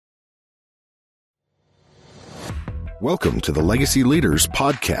Welcome to the Legacy Leaders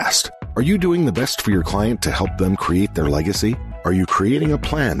Podcast. Are you doing the best for your client to help them create their legacy? Are you creating a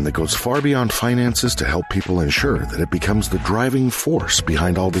plan that goes far beyond finances to help people ensure that it becomes the driving force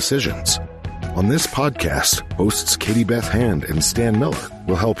behind all decisions? On this podcast, hosts Katie Beth Hand and Stan Miller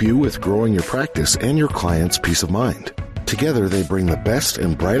will help you with growing your practice and your clients' peace of mind. Together, they bring the best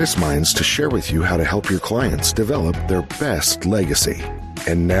and brightest minds to share with you how to help your clients develop their best legacy.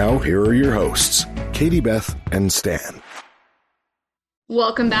 And now, here are your hosts, Katie Beth and Stan.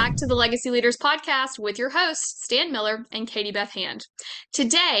 Welcome back to the Legacy Leaders Podcast with your hosts, Stan Miller and Katie Beth Hand.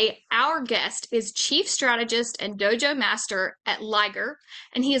 Today, our guest is Chief Strategist and Dojo Master at Liger,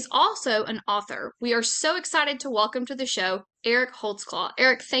 and he is also an author. We are so excited to welcome to the show, Eric Holtzclaw.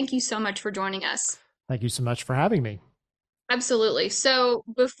 Eric, thank you so much for joining us. Thank you so much for having me. Absolutely. So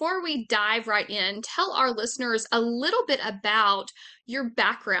before we dive right in, tell our listeners a little bit about your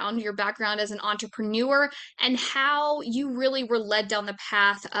background as an entrepreneur, and how you really were led down the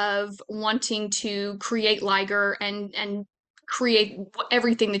path of wanting to create Liger and create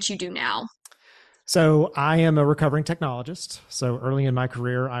everything that you do now. So I am a recovering technologist. So early in my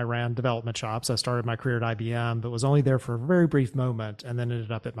career, I ran development shops. I started my career at IBM, but was only there for a very brief moment, and then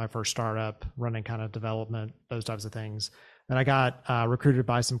ended up at my first startup running kind of development, those types of things. And I got recruited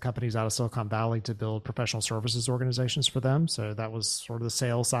by some companies out of Silicon Valley to build professional services organizations for them. So that was sort of the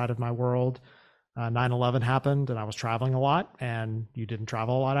sales side of my world. 9/11 happened and I was traveling a lot, and you didn't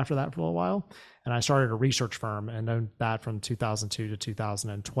travel a lot after that for a while. And I started a research firm and owned that from 2002 to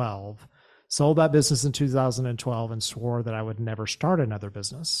 2012. Sold that business in 2012 and swore that I would never start another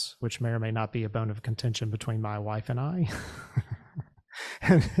business, which may or may not be a bone of contention between my wife and I.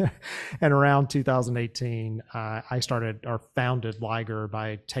 And around 2018, I started or founded Liger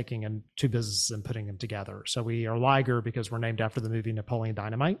by taking two businesses and putting them together. So we are Liger because we're named after the movie Napoleon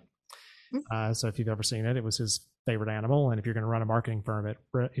Dynamite. So if you've ever seen it, it was his favorite animal. And if you're going to run a marketing firm,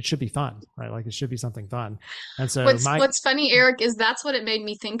 it should be fun, right? Like it should be something fun. And so what's funny, Eric, is that's what it made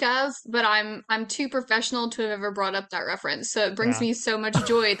me think of, but I'm too professional to have ever brought up that reference. So it brings me so much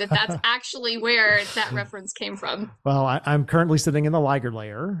joy that that's actually where that reference came from. Well, I'm currently sitting in the Liger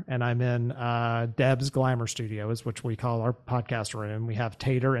lair, and I'm in Deb's Glamour Studios, which we call our podcast room. We have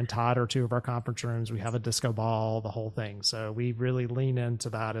Tater and Todd are two of our conference rooms. We have a disco ball, the whole thing. So we really lean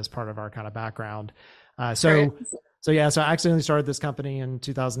into that as part of our kind of background. So I accidentally started this company in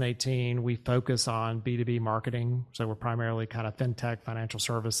 2018. We focus on B2B marketing. So we're primarily kind of fintech, financial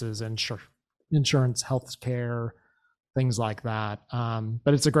services, insurance, healthcare, things like that.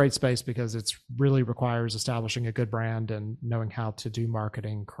 But it's a great space because it really requires establishing a good brand and knowing how to do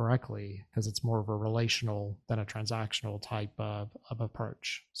marketing correctly, because it's more of a relational than a transactional type of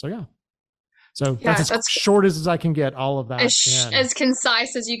approach. So yeah. So that's as short as I can get all of that. As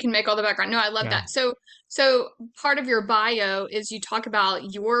concise as you can make all the background. No, I love that. So part of your bio is you talk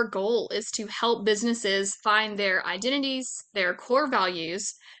about your goal is to help businesses find their identities, their core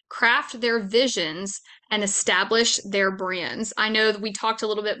values, craft their visions, and establish their brands. I know that we talked a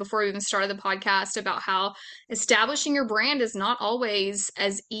little bit before we even started the podcast about how establishing your brand is not always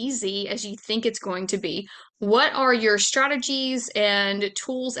as easy as you think it's going to be. What are your strategies and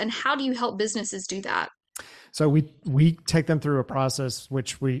tools, and how do you help businesses do that? So we take them through a process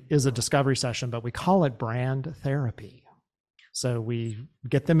which is a discovery session, but we call it brand therapy. So we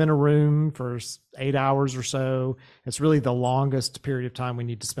get them in a room for 8 hours or so. It's really the longest period of time we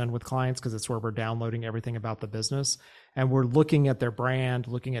need to spend with clients because it's where we're downloading everything about the business. And we're looking at their brand,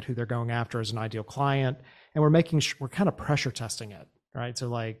 looking at who they're going after as an ideal client. And we're kind of pressure testing it, right? So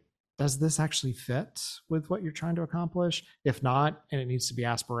like, does this actually fit with what you're trying to accomplish? If not, and it needs to be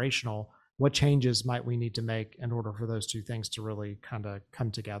aspirational, what changes might we need to make in order for those two things to really kind of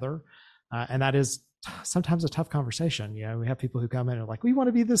come together? And that is sometimes a tough conversation. You know, we have people who come in and are like, we want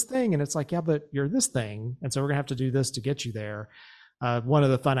to be this thing. And it's like, yeah, but you're this thing. And so we're gonna have to do this to get you there. One of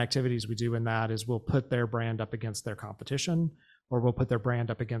the fun activities we do in that is we'll put their brand up against their competition, or we'll put their brand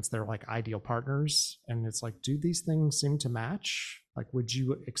up against their like ideal partners. And it's like, do these things seem to match? Like, would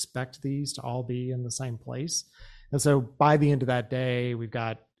you expect these to all be in the same place? And so by the end of that day,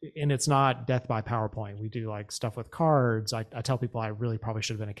 and it's not death by PowerPoint. We do like stuff with cards. I tell people I really probably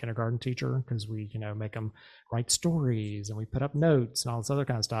should have been a kindergarten teacher because we, make them write stories and we put up notes and all this other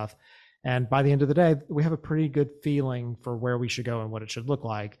kind of stuff. And by the end of the day, we have a pretty good feeling for where we should go and what it should look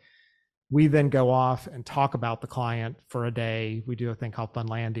like. We then go off and talk about the client for a day. We do a thing called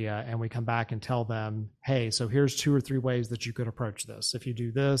Funlandia, and we come back and tell them, hey, so here's 2 or 3 ways that you could approach this. If you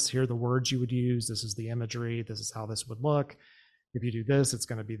do this, here are the words you would use. This is the imagery. This is how this would look. If you do this, it's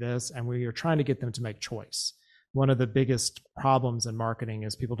going to be this. And we are trying to get them to make choice. One of the biggest problems in marketing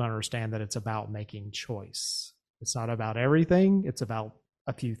is people don't understand that it's about making choice. It's not about everything. It's about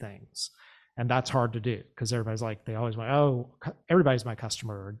a few things. And that's hard to do because everybody's like, they always want, oh, everybody's my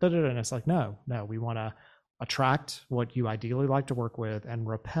customer. And it's like, no, we want to attract what you ideally like to work with and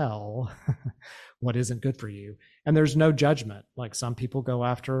repel what isn't good for you. And there's no judgment. Like some people go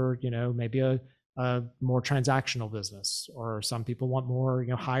after, maybe a more transactional business, or some people want more,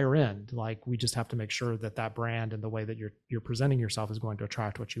 higher end. Like we just have to make sure that that brand and the way that you're presenting yourself is going to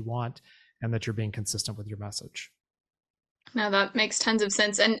attract what you want, and that you're being consistent with your message. No, that makes tons of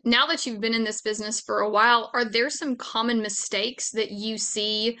sense. And now that you've been in this business for a while, are there some common mistakes that you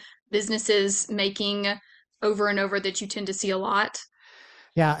see businesses making over and over that you tend to see a lot?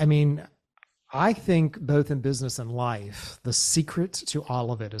 Yeah, I mean, I think both in business and life, the secret to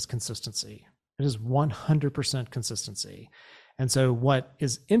all of it is consistency. It is 100% consistency. And so what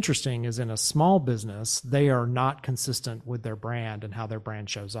is interesting is in a small business, they are not consistent with their brand and how their brand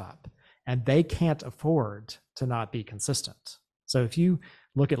shows up. And they can't afford to not be consistent. So if you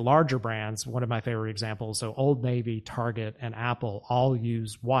look at larger brands, one of my favorite examples, so Old Navy, Target, and Apple all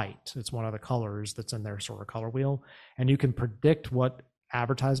use white. It's one of the colors that's in their sort of color wheel. And you can predict what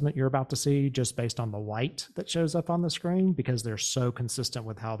advertisement you're about to see just based on the white that shows up on the screen, because they're so consistent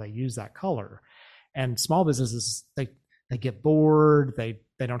with how they use that color. And small businesses, they get bored, they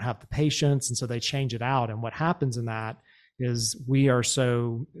don't have the patience, and so they change it out. And what happens in that is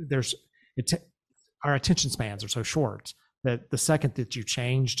our attention spans are so short that the second that you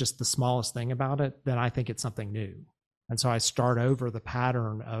change just the smallest thing about it, then I think it's something new. And so I start over the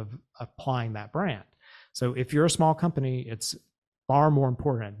pattern of applying that brand. So if you're a small company, it's far more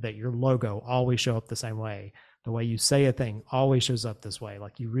important that your logo always show up the same way. The way you say a thing always shows up this way.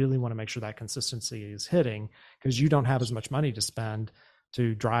 Like you really want to make sure that consistency is hitting, because you don't have as much money to spend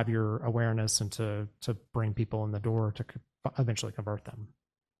to drive your awareness and to bring people in the door to eventually convert them.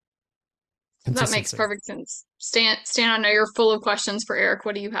 That makes perfect sense. Stan, I know you're full of questions for Eric.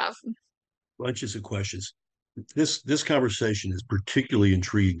 What do you have? Bunches of questions. This conversation is particularly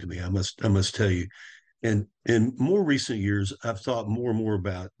intriguing to me. I must tell you. And in more recent years, I've thought more and more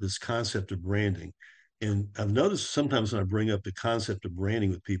about this concept of branding. And I've noticed sometimes when I bring up the concept of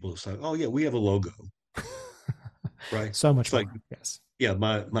branding with people, it's like, oh yeah, we have a logo, right? So much it's more. Like, yes. Yeah,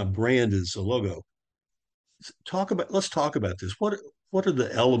 my brand is a logo. Let's talk about this. What are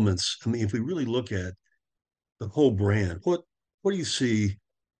the elements? I mean, if we really look at the whole brand, what do you see,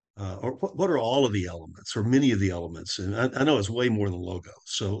 or what are all of the elements, or many of the elements? And I know it's way more than logo.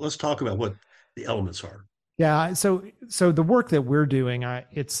 So let's talk about what the elements are. Yeah. So the work that we're doing,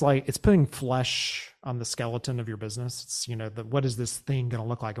 it's putting flesh on the skeleton of your business. It's, what is this thing going to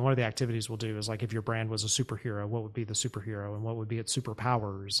look like? And one of the activities we'll do is like, if your brand was a superhero, what would be the superhero, and what would be its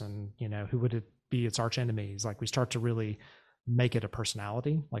superpowers, and, who would it be its arch enemies? Like we start to really make it a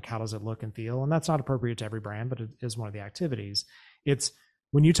personality. Like how does it look and feel? And that's not appropriate to every brand, but it is one of the activities. It's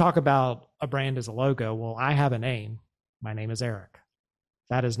when you talk about a brand as a logo, well, I have a name. My name is Eric.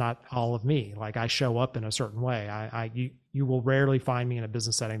 That is not all of me. Like I show up in a certain way. You will rarely find me in a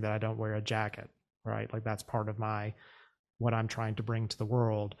business setting that I don't wear a jacket, right? Like that's part of what I'm trying to bring to the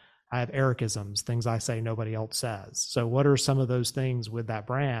world. I have Ericisms, things I say nobody else says. So what are some of those things with that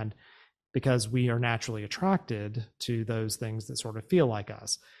brand? Because we are naturally attracted to those things that sort of feel like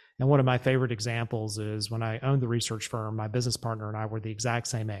us. And one of my favorite examples is when I owned the research firm, my business partner and I were the exact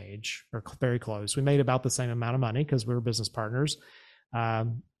same age, or very close. We made about the same amount of money because we were business partners.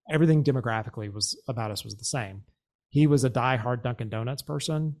 Everything demographically was the same. He was a diehard Dunkin' Donuts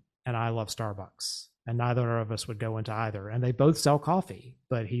person, and I love Starbucks. And neither of us would go into either. And they both sell coffee,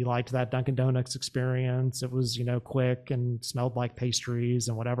 but he liked that Dunkin' Donuts experience. It was, quick and smelled like pastries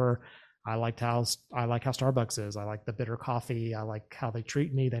and whatever. I like how Starbucks is. I like the bitter coffee. I like how they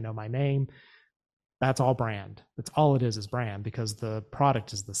treat me. They know my name. That's all brand. That's all it is brand, because the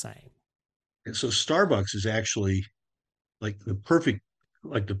product is the same. And so Starbucks is actually like the perfect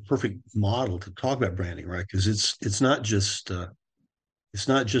model to talk about branding, right? Because it's not just the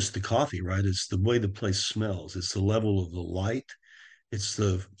coffee, right? It's the way the place smells. It's the level of the light. It's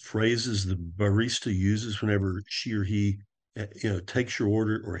the phrases the barista uses whenever she or he takes your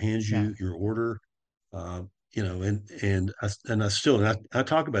order or hands you your order. And I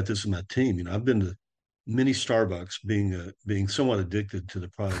talk about this with my team. I've been to many Starbucks, being somewhat addicted to the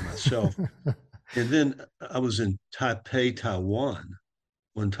product myself. And then I was in Taipei, Taiwan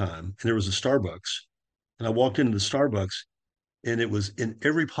one time, and there was a Starbucks, and I walked into the Starbucks, and it was in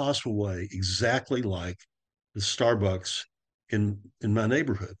every possible way exactly like the Starbucks in my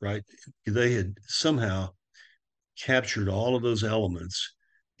neighborhood, right? They had somehow captured all of those elements,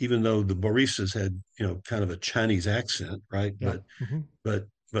 even though the baristas had, kind of a Chinese accent, right? Yeah. But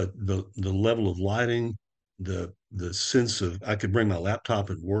the level of lighting, the sense of I could bring my laptop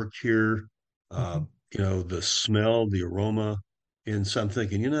and work here, Mm-hmm. the smell, the aroma. And so I'm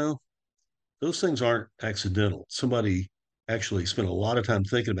thinking, those things aren't accidental. Somebody actually spent a lot of time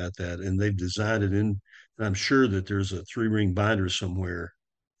thinking about that, and they've designed it in. And I'm sure that there's a 3-ring binder somewhere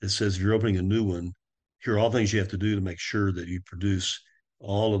that says if you're opening a new one, here are all things you have to do to make sure that you produce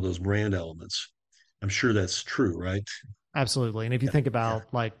all of those brand elements. I'm sure that's true, right? Absolutely. And if you Yeah. think Yeah.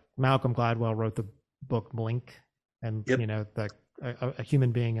 about, like, Malcolm Gladwell wrote the book Blink, and Yep. a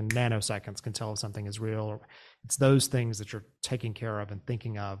human being in nanoseconds can tell if something is real. Or it's those things that you're taking care of and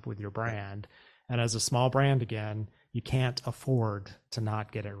thinking of with your brand. And as a small brand, again, you can't afford to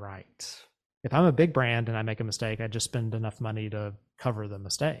not get it right. If I'm a big brand and I make a mistake, I just spend enough money to cover the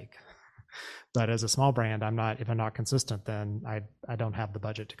mistake. But as a small brand, if I'm not consistent, then I don't have the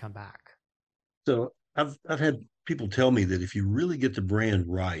budget to come back. So I've had people tell me that if you really get the brand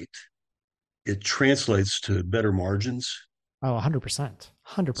right, it translates to better margins. Oh, 100%.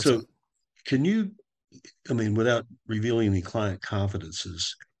 So 100%. can you, I mean, without revealing any client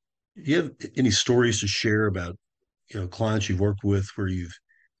confidences, do you have any stories to share about, clients you've worked with where you've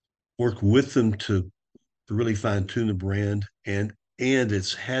worked with them to really fine tune the brand and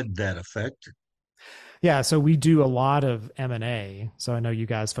it's had that effect? Yeah, so we do a lot of M&A. So I know you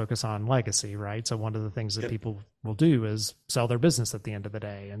guys focus on legacy, right? So one of the things that Yep. people will do is sell their business at the end of the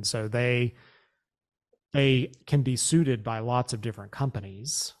day. And so they can be suited by lots of different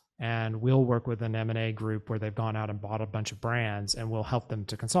companies, and we'll work with an M&A group where they've gone out and bought a bunch of brands, and we'll help them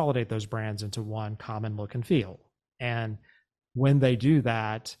to consolidate those brands into one common look and feel. And when they do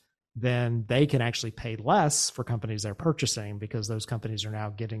that, then they can actually pay less for companies they're purchasing, because those companies are now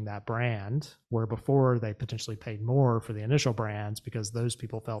getting that brand, where before they potentially paid more for the initial brands because those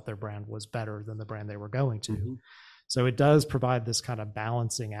people felt their brand was better than the brand they were going to. Mm-hmm. So it does provide this kind of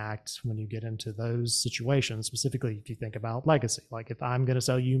balancing act when you get into those situations, specifically if you think about legacy. Like, if I'm going to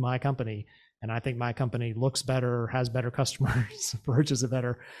sell you my company and I think my company looks better, has better customers, purchase it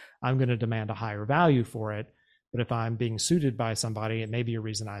better, I'm going to demand a higher value for it. But if I'm being suited by somebody, it may be a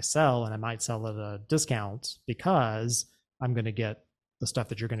reason I sell, and I might sell at a discount because I'm going to get the stuff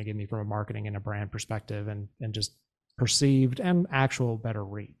that you're going to give me from a marketing and a brand perspective, and just perceived and actual better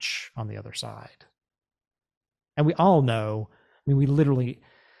reach on the other side. And we all know, I mean, we literally,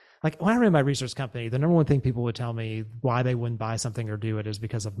 like, when I ran my research company, the number one thing people would tell me why they wouldn't buy something or do it is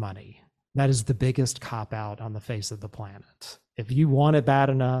because of money. That is the biggest cop out on the face of the planet. If you want it bad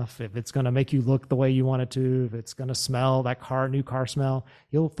enough, if it's going to make you look the way you want it to, if it's going to smell that new car smell,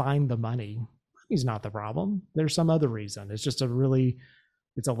 you'll find the money. Money's not the problem. There's some other reason. It's just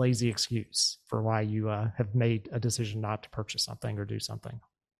it's a lazy excuse for why you have made a decision not to purchase something or do something.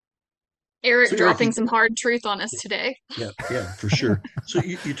 Eric dropping some hard truth on us today. Yeah, for sure. So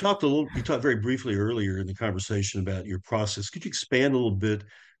you talked very briefly earlier in the conversation about your process. Could you expand a little bit?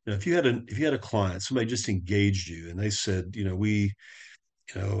 If you had a client, somebody just engaged you and they said,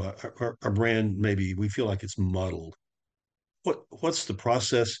 our brand, maybe we feel like it's muddled. What's the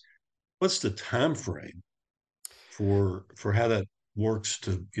process? What's the time frame for how that works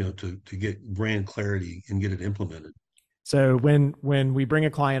to get brand clarity and get it implemented? So when we bring a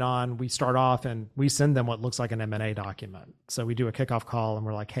client on, we start off and we send them what looks like an M&A document. So we do a kickoff call and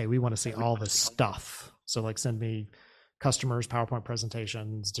we're like, hey, we want to see all this stuff. So, like, send me customers, PowerPoint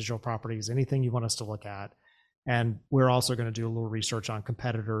presentations, digital properties, anything you want us to look at. And we're also going to do a little research on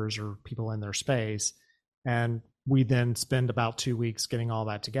competitors or people in their space. And we then spend about 2 weeks getting all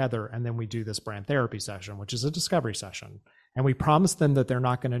that together. And then we do this brand therapy session, which is a discovery session. And we promise them that they're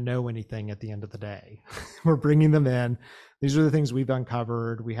not going to know anything at the end of the day. We're bringing them in. These are the things we've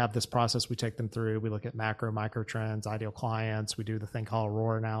uncovered. We have this process we take them through. We look at macro, micro trends, ideal clients. We do the thing called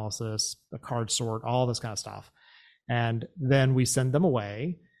Aurora analysis, a card sort, all this kind of stuff. And then we send them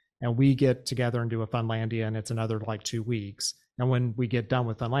away and we get together and do a Funlandia, and it's another like 2 weeks. And when we get done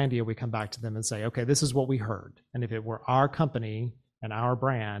with Funlandia, we come back to them and say, okay, this is what we heard. And if it were our company and our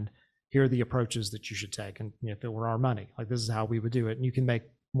brand, here are the approaches that you should take. And if it were our money, like, this is how we would do it. And you can make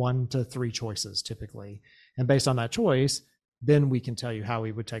 1 to 3 choices typically. And based on that choice, then we can tell you how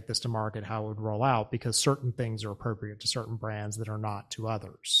we would take this to market, how it would roll out, because certain things are appropriate to certain brands that are not to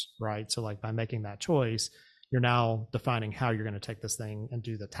others, right? So, like, by making that choice, you're now defining how you're going to take this thing and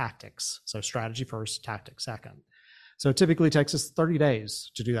do the tactics. So strategy first, tactics second. So it typically takes us 30 days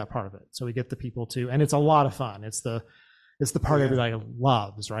to do that part of it. So we get the people to, and it's a lot of fun. It's the part everybody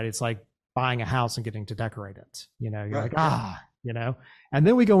loves, right? It's like buying a house and getting to decorate it. You're right. Like, and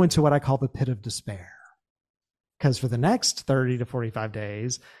then we go into what I call the pit of despair. Because for the next 30 to 45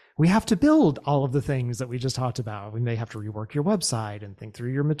 days, we have to build all of the things that we just talked about. We may have to rework your website and think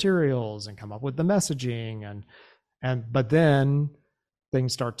through your materials and come up with the messaging but then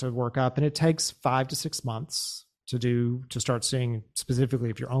things start to work up, and it takes 5 to 6 months to start seeing, specifically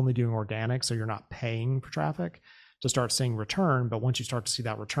if you're only doing organic, so you're not paying for traffic, to start seeing return. But once you start to see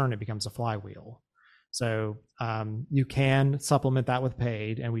that return, it becomes a flywheel. So you can supplement that with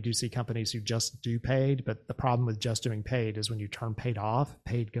paid, and we do see companies who just do paid, but the problem with just doing paid is when you turn paid off,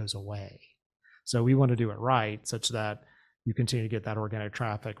 paid goes away. So we want to do it right, such that you continue to get that organic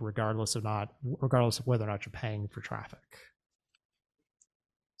traffic regardless of whether or not you're paying for traffic.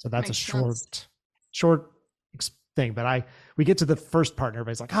 So that's a short thing. But we get to the first part, and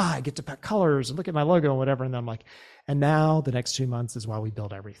everybody's like, I get to pick colors and look at my logo and whatever. And then I'm like, and now the next 2 months is while we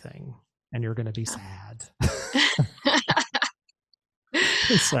build everything, and you're going to be sad.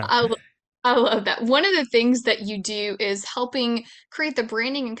 So. I love that. One of the things that you do is helping create the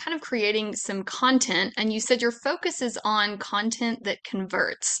branding and kind of creating some content. And you said your focus is on content that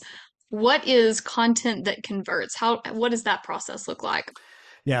converts. What is content that converts? What does that process look like?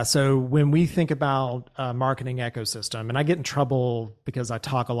 Yeah. So when we think about marketing ecosystem, and I get in trouble because I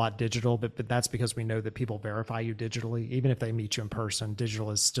talk a lot digital, but that's because we know that people verify you digitally. Even if they meet you in person,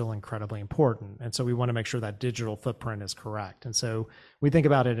 digital is still incredibly important. And so we want to make sure that digital footprint is correct. And so we think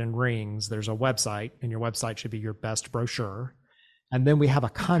about it in rings. There's a website, and your website should be your best brochure. And then we have a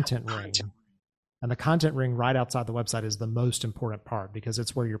content ring. And the content ring right outside the website is the most important part, because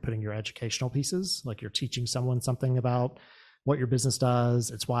it's where you're putting your educational pieces, like you're teaching someone something about what your business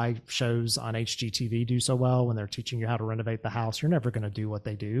does. It's why shows on HGTV do so well when they're teaching you how to renovate the house. You're never going to do what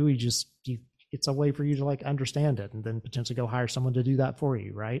they do. It's a way for you to like understand it and then potentially go hire someone to do that for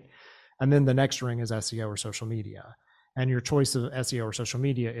you, right? And then the next ring is SEO or social media. And your choice of SEO or social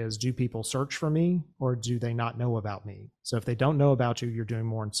media is, do people search for me or do they not know about me? So if they don't know about you, you're doing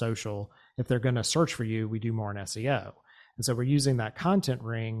more in social. If they're going to search for you, we do more in SEO. And so we're using that content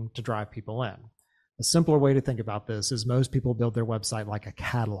ring to drive people in. A simpler way to think about this is most people build their website like a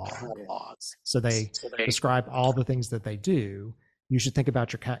catalog. So they describe all the things that they do. You should think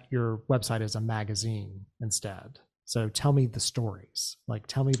about your website as a magazine instead. So tell me the stories, like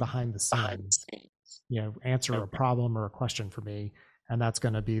tell me behind the scenes, answer a problem or a question for me. And that's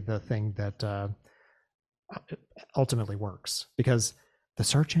going to be the thing that ultimately works, because the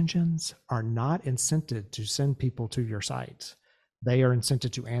search engines are not incented to send people to your site. They are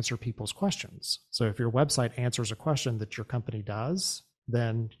incented to answer people's questions. So if your website answers a question that your company does,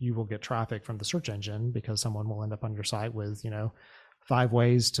 then you will get traffic from the search engine, because someone will end up on your site with, 5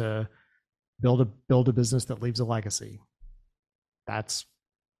 ways to build a business that leaves a legacy. That's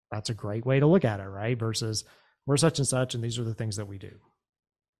a great way to look at it, right? Versus we're such and such, and these are the things that we do.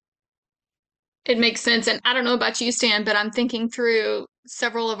 It makes sense. And I don't know about you, Stan, but I'm thinking through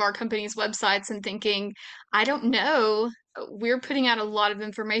several of our company's websites and thinking, I don't know. We're putting out a lot of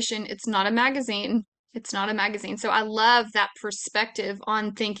information. It's not a magazine. It's not a magazine. So I love that perspective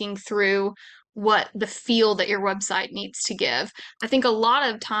on thinking through what the feel that your website needs to give. I think a lot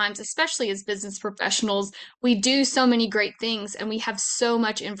of times, especially as business professionals, we do so many great things and we have so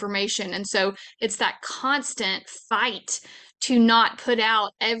much information. And so it's that constant fight to not put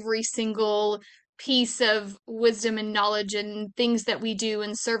out every single piece of wisdom and knowledge and things that we do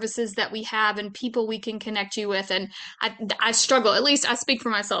and services that we have and people we can connect you with. And I struggle, at least I speak for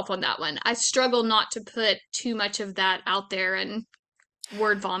myself on that one. I struggle not to put too much of that out there and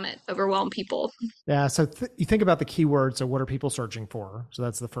word vomit, overwhelm people. Yeah. So you think about the keywords. So what are people searching for? So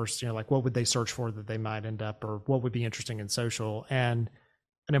that's the first, like what would they search for that they might end up, or what would be interesting in social? And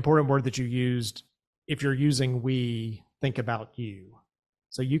an important word that you used, if you're using we, think about you.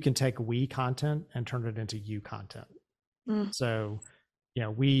 So you can take we content and turn it into you content. So,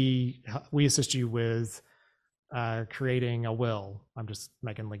 we assist you with creating a will. I'm just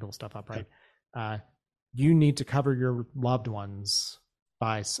making legal stuff up, right? You need to cover your loved ones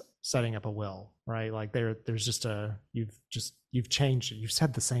by setting up a will, right? Like there's just you've changed it. You've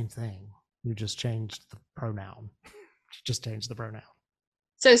said the same thing. You just changed the pronoun. You just changed the pronoun.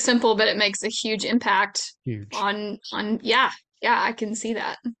 So simple, but it makes a huge impact. Huge. On yeah, I can see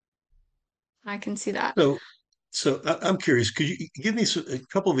that. So I'm curious. Could you give me a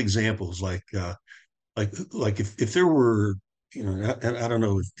couple of examples, like if there were, I don't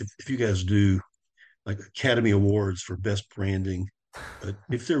know if you guys do like Academy Awards for best branding, but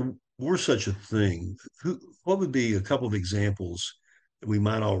if there were such a thing, what would be a couple of examples that we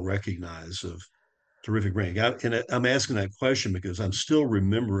might all recognize of terrific branding? I'm asking that question because I'm still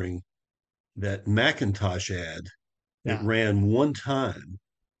remembering that Macintosh ad that ran one time.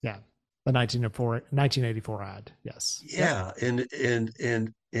 Yeah. The 1984 ad. Yes. Yeah. Yep.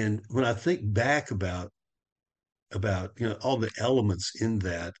 And And when I think back about all the elements in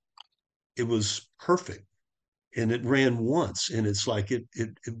that, it was perfect, and it ran once, and it's like it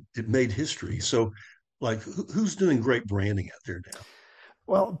made history. So, like, who's doing great branding out there now?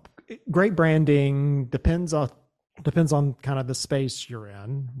 Well, great branding depends on kind of the space you're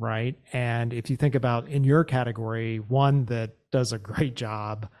in, right? And if you think about in your category, one that does a great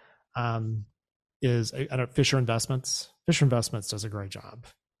job is Fisher Investments. Fisher Investments does a great job.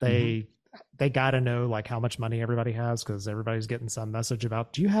 They got to know like how much money everybody has, because everybody's getting some message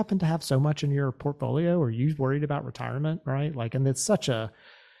about, do you happen to have so much in your portfolio? Are you worried about retirement, right? Like, and it's such a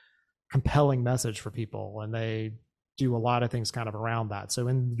compelling message for people, and they do a lot of things kind of around that. So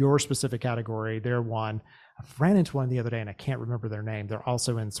in your specific category, they're one. I ran into one the other day and I can't remember their name. They're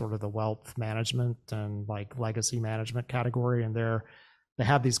also in sort of the wealth management and like legacy management category, and they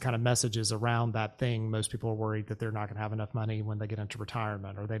have these kind of messages around that thing. Most people are worried that they're not going to have enough money when they get into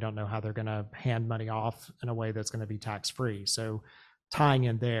retirement, or they don't know how they're going to hand money off in a way that's going to be tax free. So tying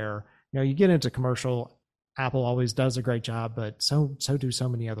in there, you get into commercial. Apple always does a great job, but so do so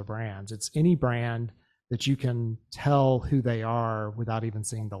many other brands. It's any brand that you can tell who they are without even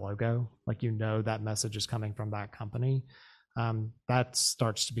seeing the logo. Like, that message is coming from that company. That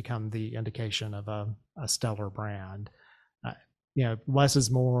starts to become the indication of a stellar brand. Less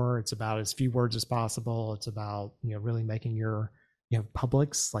is more. It's about as few words as possible. It's about, really making your,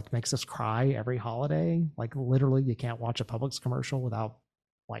 Publix like makes us cry every holiday. Like, literally you can't watch a Publix commercial without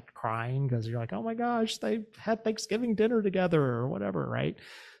like crying, because you're like, oh my gosh, they had Thanksgiving dinner together or whatever, right?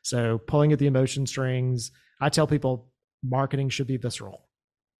 So pulling at the emotion strings. I tell people marketing should be visceral.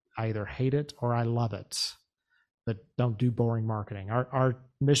 I either hate it or I love it, but don't do boring marketing. Our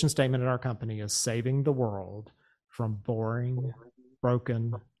mission statement at our company is saving the world from boring,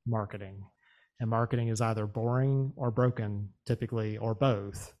 broken marketing. And marketing is either boring or broken, typically, or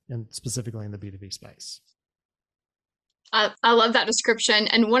both, and specifically in the B2B space. I love that description.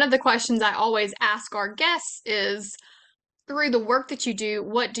 And one of the questions I always ask our guests is, through the work that you do,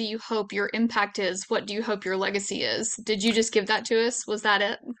 what do you hope your impact is? What do you hope your legacy is? Did you just give that to us? Was that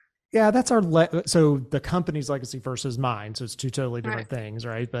it? Yeah, that's so the company's legacy versus mine. So it's two totally different things,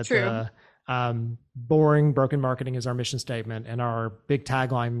 right? But True. Boring, broken marketing is our mission statement. And our big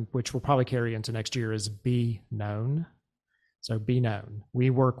tagline, which we'll probably carry into next year, is be known. So be known. We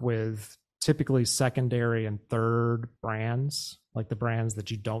work with typically secondary and third brands, like the brands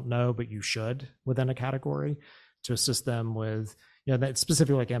that you don't know, but you should within a category, to assist them with, that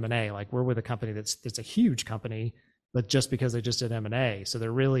specifically like M&A. Like, we're with a company that's a huge company, but just because they just did M&A. So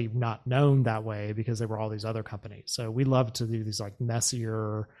they're really not known that way because they were all these other companies. So we love to do these like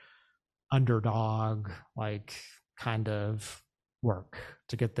messier underdog, like kind of work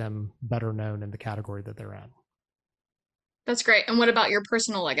to get them better known in the category that they're in. That's great. And what about your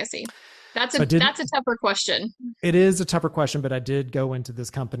personal legacy? That's a tougher question. It is a tougher question, but I did go into this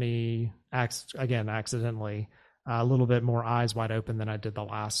company again accidentally, a little bit more eyes wide open than I did the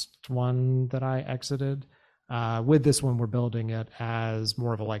last one that I exited. With this one, we're building it as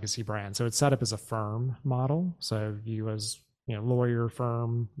more of a legacy brand. So it's set up as a firm model. So you as lawyer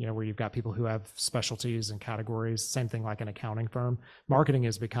firm, where you've got people who have specialties and categories, same thing like an accounting firm. Marketing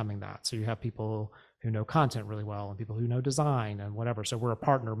is becoming that. So you have people who know content really well and people who know design and whatever. So we're a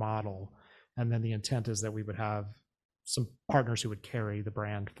partner model. And then the intent is that we would have some partners who would carry the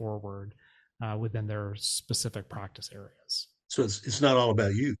brand forward within their specific practice areas. So it's not all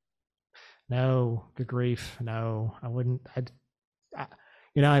about you. No, good grief. No, I wouldn't.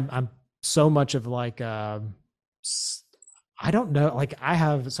 I'm so much of like, I don't know. Like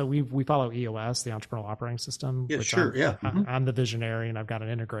so we follow EOS, the Entrepreneurial Operating System. Yeah, sure. I'm the visionary and I've got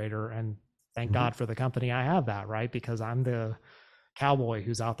an integrator, and thank God for the company I have that, right? Because I'm the cowboy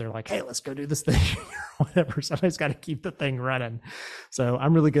who's out there like, hey, let's go do this thing or whatever. Somebody's got to keep the thing running. So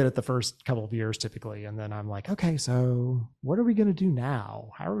I'm really good at the first couple of years typically. And then I'm like, okay, so what are we going to do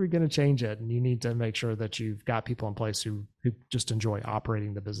now? How are we going to change it? And you need to make sure that you've got people in place who just enjoy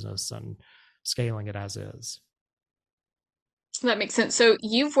operating the business and scaling it as is. That makes sense. So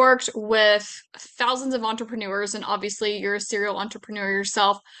you've worked with thousands of entrepreneurs, and obviously you're a serial entrepreneur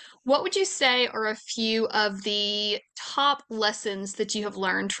yourself. What would you say are a few of the top lessons that you have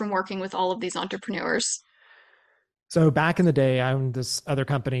learned from working with all of these entrepreneurs? So back in the day, I owned this other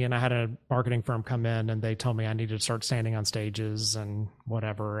company and I had a marketing firm come in and they told me I needed to start standing on stages and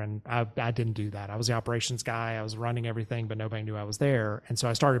whatever. And I didn't do that. I was the operations guy. I was running everything, but nobody knew I was there. And so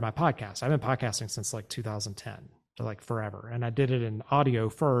I started my podcast. I've been podcasting since like 2010. Like forever. And I did it in audio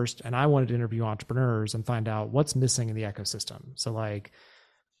first. And I wanted to interview entrepreneurs and find out what's missing in the ecosystem. So like,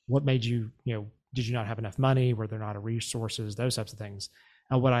 what made you, did you not have enough money? Were there not resources? Those types of things.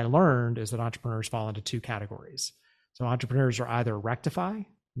 And what I learned is that entrepreneurs fall into two categories. So entrepreneurs are either rectify,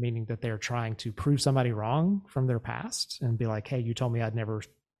 meaning that they're trying to prove somebody wrong from their past and be like, hey, you told me I'd never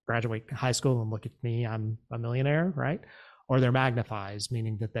graduate high school and look at me, I'm a millionaire, right? Or they're magnifies,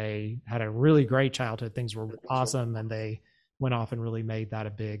 meaning that they had a really great childhood, things were awesome, and they went off and really made that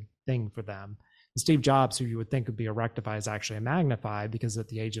a big thing for them. And Steve Jobs, who you would think would be a rectify, is actually a magnify, because at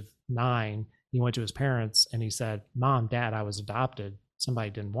the age of 9, he went to his parents and he said, Mom, Dad, I was adopted. Somebody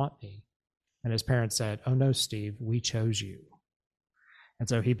didn't want me. And his parents said, oh no, Steve, we chose you. And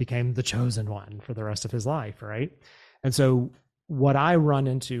so he became the chosen one for the rest of his life, right? And so what I run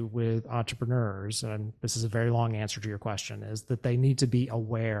into with entrepreneurs, and this is a very long answer to your question, is that they need to be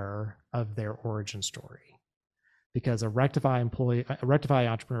aware of their origin story. Because a rectify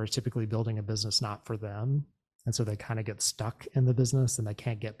entrepreneur is typically building a business not for them. And so they kind of get stuck in the business and they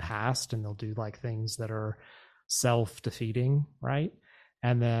can't get past, and they'll do like things that are self-defeating, right?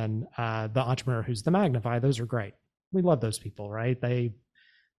 And then the entrepreneur who's the magnify, those are great. We love those people, right?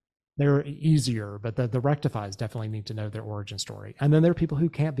 They're easier, but the rectifies definitely need to know their origin story. And then there are people who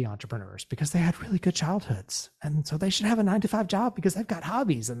can't be entrepreneurs because they had really good childhoods. And so they should have a 9-to-5 job because they've got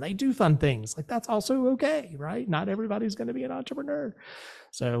hobbies and they do fun things. Like, that's also okay, right? Not everybody's going to be an entrepreneur.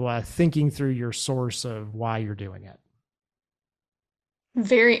 So thinking through your source of why you're doing it.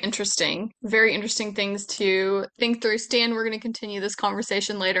 Very interesting. Very interesting things to think through. Stan, we're going to continue this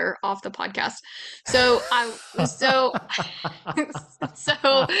conversation later off the podcast. So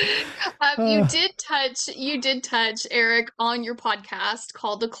you did touch, Eric, on your podcast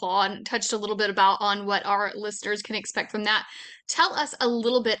called The Claw, and touched a little bit on what our listeners can expect from that. Tell us a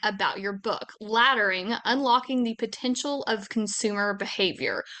little bit about your book, Laddering: Unlocking the Potential of Consumer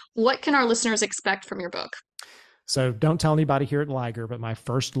Behavior. What can our listeners expect from your book? So don't tell anybody here at Liger, but my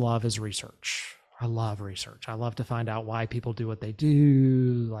first love is research. I love research. I love to find out why people do what they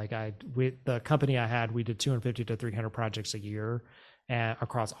do. Like the company I had, we did 250 to 300 projects a year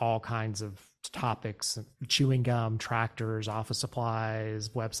across all kinds of topics: chewing gum, tractors, office supplies,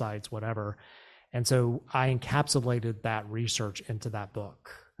 websites, whatever. And so I encapsulated that research into that book.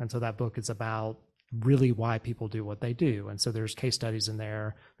 And so that book is about really why people do what they do. And so there's case studies in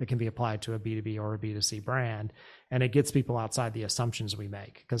there that can be applied to a B2B or a B2C brand. And it gets people outside the assumptions we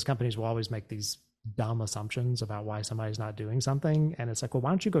make, because companies will always make these dumb assumptions about why somebody's not doing something. And it's like, well, why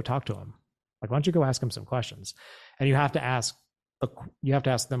don't you go talk to them? Like, why don't you go ask them some questions? And you have to ask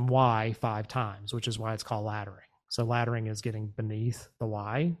them why 5 times, which is why it's called laddering. So laddering is getting beneath the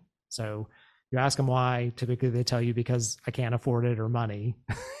why. So you ask them why, typically they tell you because I can't afford it or money.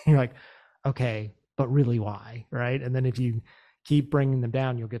 You're like, okay, but really why, right? And then if you keep bringing them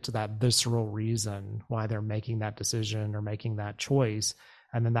down, you'll get to that visceral reason why they're making that decision or making that choice.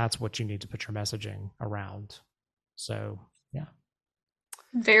 And then that's what you need to put your messaging around. So, yeah.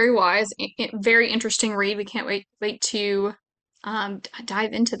 Very wise, very interesting read. We can't wait to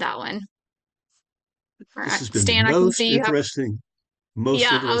dive into that one. All This right. has been Stan, I can see you have... interesting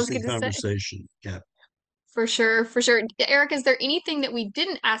conversation. Yeah. For sure, for sure. Eric, is there anything that we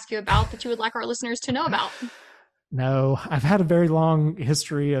didn't ask you about that you would like our listeners to know about? No, I've had a very long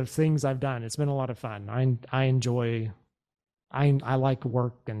history of things I've done. It's been a lot of fun. I like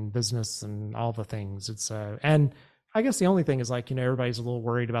work and business and all the things. And I guess the only thing is, like, everybody's a little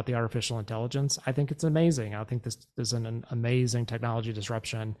worried about the artificial intelligence. I think it's amazing. I think this is an amazing technology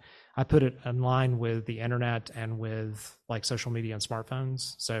disruption. I put it in line with the internet and with like social media and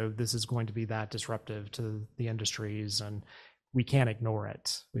smartphones. So this is going to be that disruptive to the industries, and we can't ignore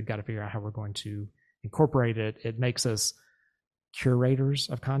it. We've got to figure out how we're going to incorporate it. It makes us curators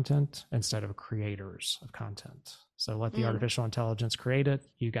of content instead of creators of content. So let the artificial intelligence create it.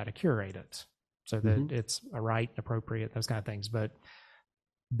 You got to curate it so that it's right, appropriate, those kind of things. But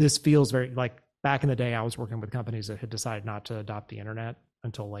this feels very like back in the day, I was working with companies that had decided not to adopt the internet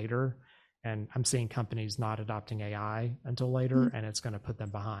until later. And I'm seeing companies not adopting AI until later, and it's going to put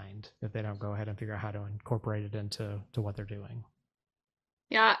them behind if they don't go ahead and figure out how to incorporate it into what they're doing.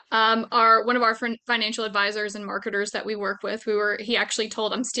 Yeah. One of our financial advisors and marketers that we work with, he actually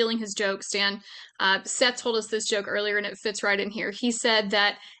told, I'm stealing his joke, Stan. Seth told us this joke earlier and it fits right in here. He said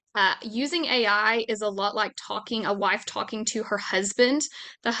that using AI is a lot like a wife talking to her husband.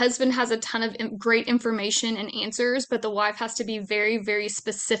 The husband has a ton of great information and answers, but the wife has to be very, very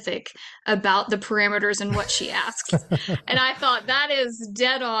specific about the parameters and what she asks. And I thought that is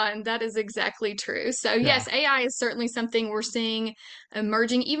dead on. That is exactly true. So yes, AI is certainly something we're seeing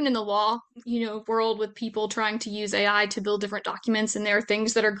emerging even in the law, world, with people trying to use AI to build different documents. And there are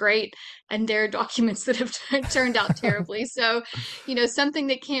things that are great and there are documents that have turned out terribly. So, something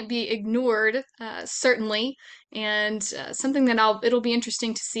that can't can't be ignored, certainly, and something that it'll be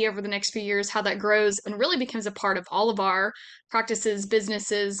interesting to see over the next few years how that grows and really becomes a part of all of our practices,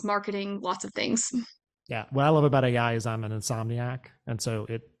 businesses, marketing, lots of things. Yeah. What I love about AI is I'm an insomniac. And so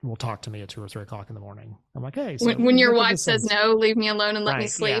it will talk to me at 2 or 3 o'clock in the morning. I'm like, hey, so when your wife says no, leave me alone and let me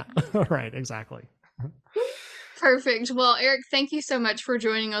sleep. Yeah. Right. Exactly. Perfect. Well, Eric, thank you so much for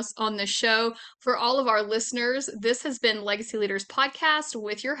joining us on the show. For all of our listeners, this has been Legacy Leaders Podcast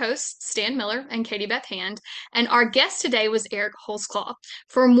with your hosts, Stan Miller and Katie Beth Hand. And our guest today was Eric Holtzclaw.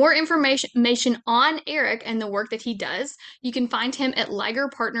 For more information on Eric and the work that he does, you can find him at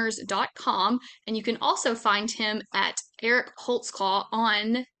ligerpartners.com. And you can also find him at Eric Holtzclaw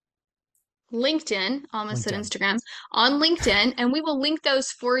on LinkedIn, almost said Instagram, on LinkedIn, and we will link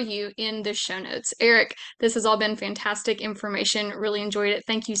those for you in the show notes. Eric, this has all been fantastic information. Really enjoyed it.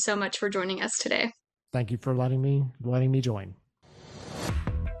 Thank you so much for joining us today. Thank you for letting me join.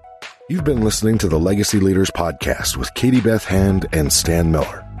 You've been listening to the Legacy Leaders Podcast with Katie Beth Hand and Stan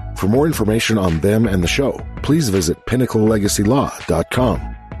Miller. For more information on them and the show, please visit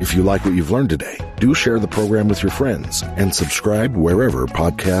pinnaclelegacylaw.com. If you like what you've learned today, do share the program with your friends and subscribe wherever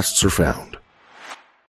podcasts are found.